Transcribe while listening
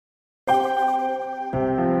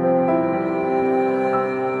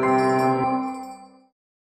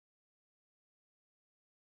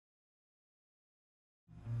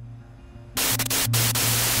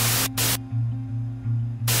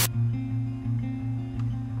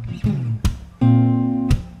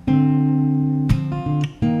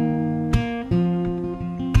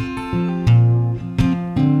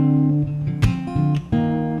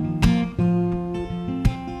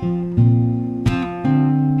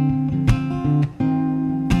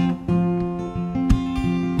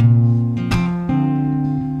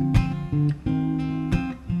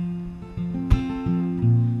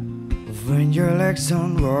legs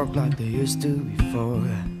don't work like they used to before,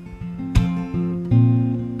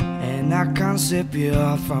 and I can't sweep you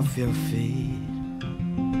off of your feet.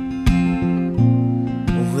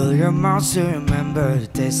 Will your mouth still remember the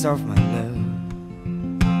taste of my love?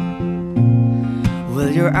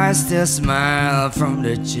 Will your eyes still smile from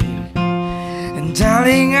the cheek? And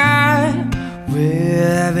darling, I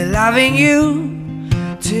will be loving you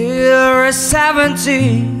till we're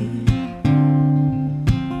 70.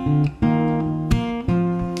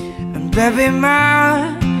 And baby,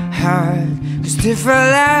 my heart is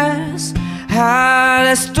different as hard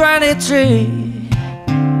as 23.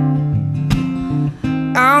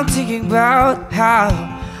 I'm thinking about how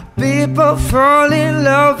people fall in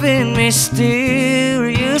love in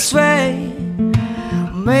mysterious way.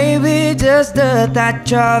 Maybe just the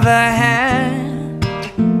touch of a hand.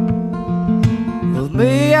 Well,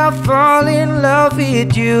 may I fall in love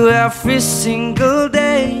with you every single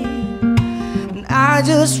day. And I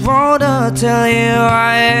just wanna tell you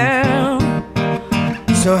I am.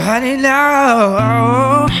 So honey,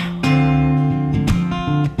 now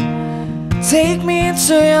take me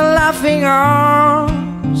into your laughing arms.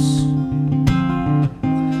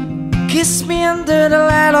 Kiss me under the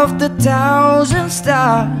light of the 1,000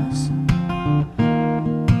 stars.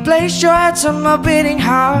 Place your hands on my beating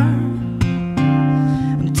heart.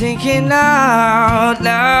 I'm thinking out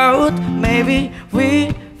loud. Maybe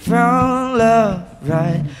we found love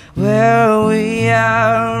right where we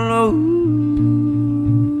are. Ooh.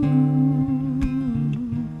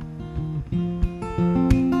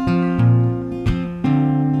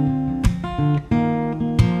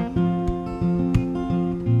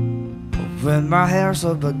 When my hair's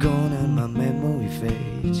all but gone and my memory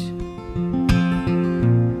fades,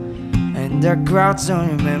 and the crowds don't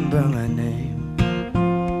remember my name.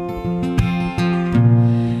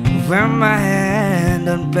 When my hand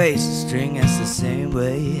don't plays the string as the same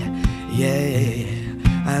way, yeah,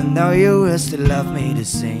 I know you will still love me the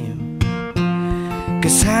same.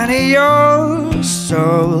 Cause honey, your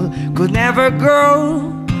soul could never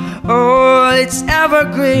grow. Oh, it's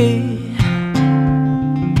evergreen.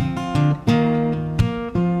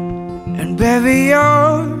 Baby,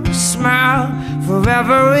 your smile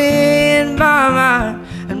forever in my mind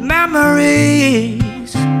and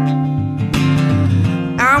memories.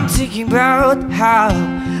 I'm thinking about how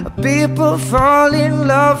people fall in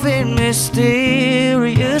love in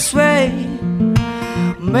mysterious way.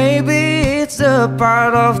 Maybe it's a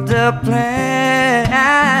part of the plan,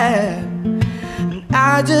 and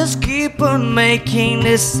I just keep on making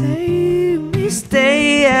the same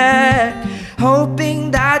mistake,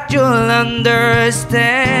 hoping that you'll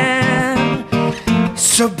understand.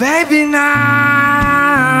 So baby,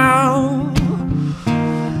 now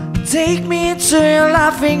take me into your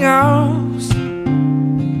laughing arms.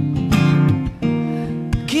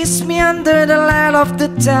 Kiss me under the light of the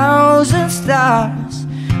 1,000 stars.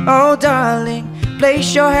 Oh darling,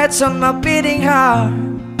 place your heads on my beating heart.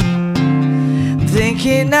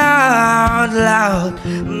 Thinking out loud,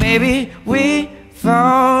 maybe we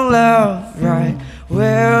found love right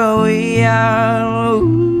where we are.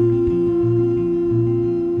 Ooh.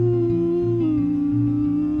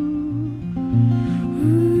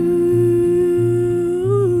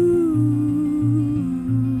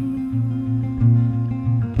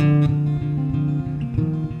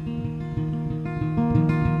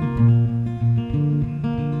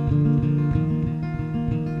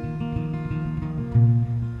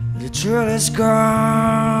 The thrill has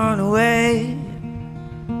gone away.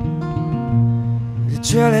 The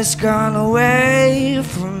thrill has gone away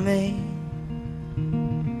from me.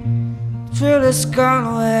 The thrill has gone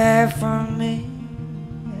away from me.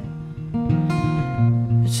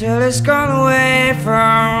 The thrill has gone away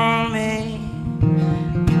from me.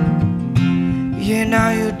 You know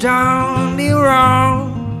you done me wrong.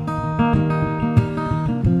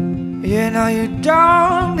 You know you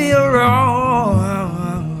done me wrong.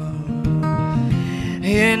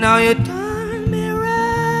 You know you done me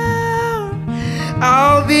wrong.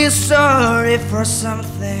 I'll be sorry for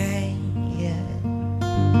something, yeah.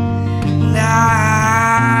 Now,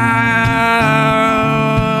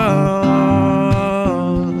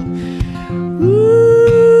 ooh.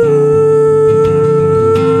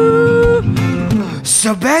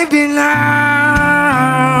 So baby, now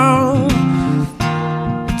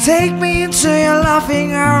take me into your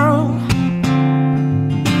loving arms.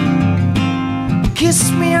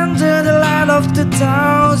 Kiss me under the light of the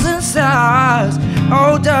 1,000 stars.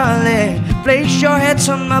 Oh darling, place your heads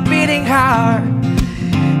on my beating heart.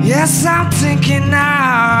 Yes, I'm thinking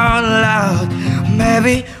out loud.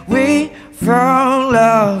 Maybe we found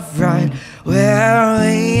love right where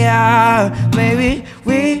we are. Maybe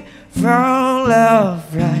we found love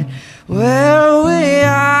right where we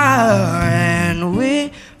are, and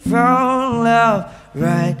we found love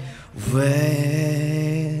right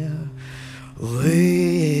where we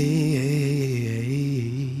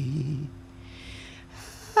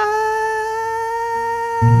are.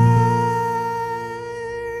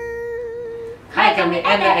 Hai, kami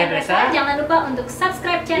Enda Endresa. Jangan lupa untuk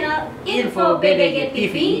subscribe channel INFOBDG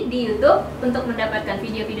TV di YouTube untuk mendapatkan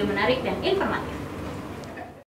video-video menarik dan informatif.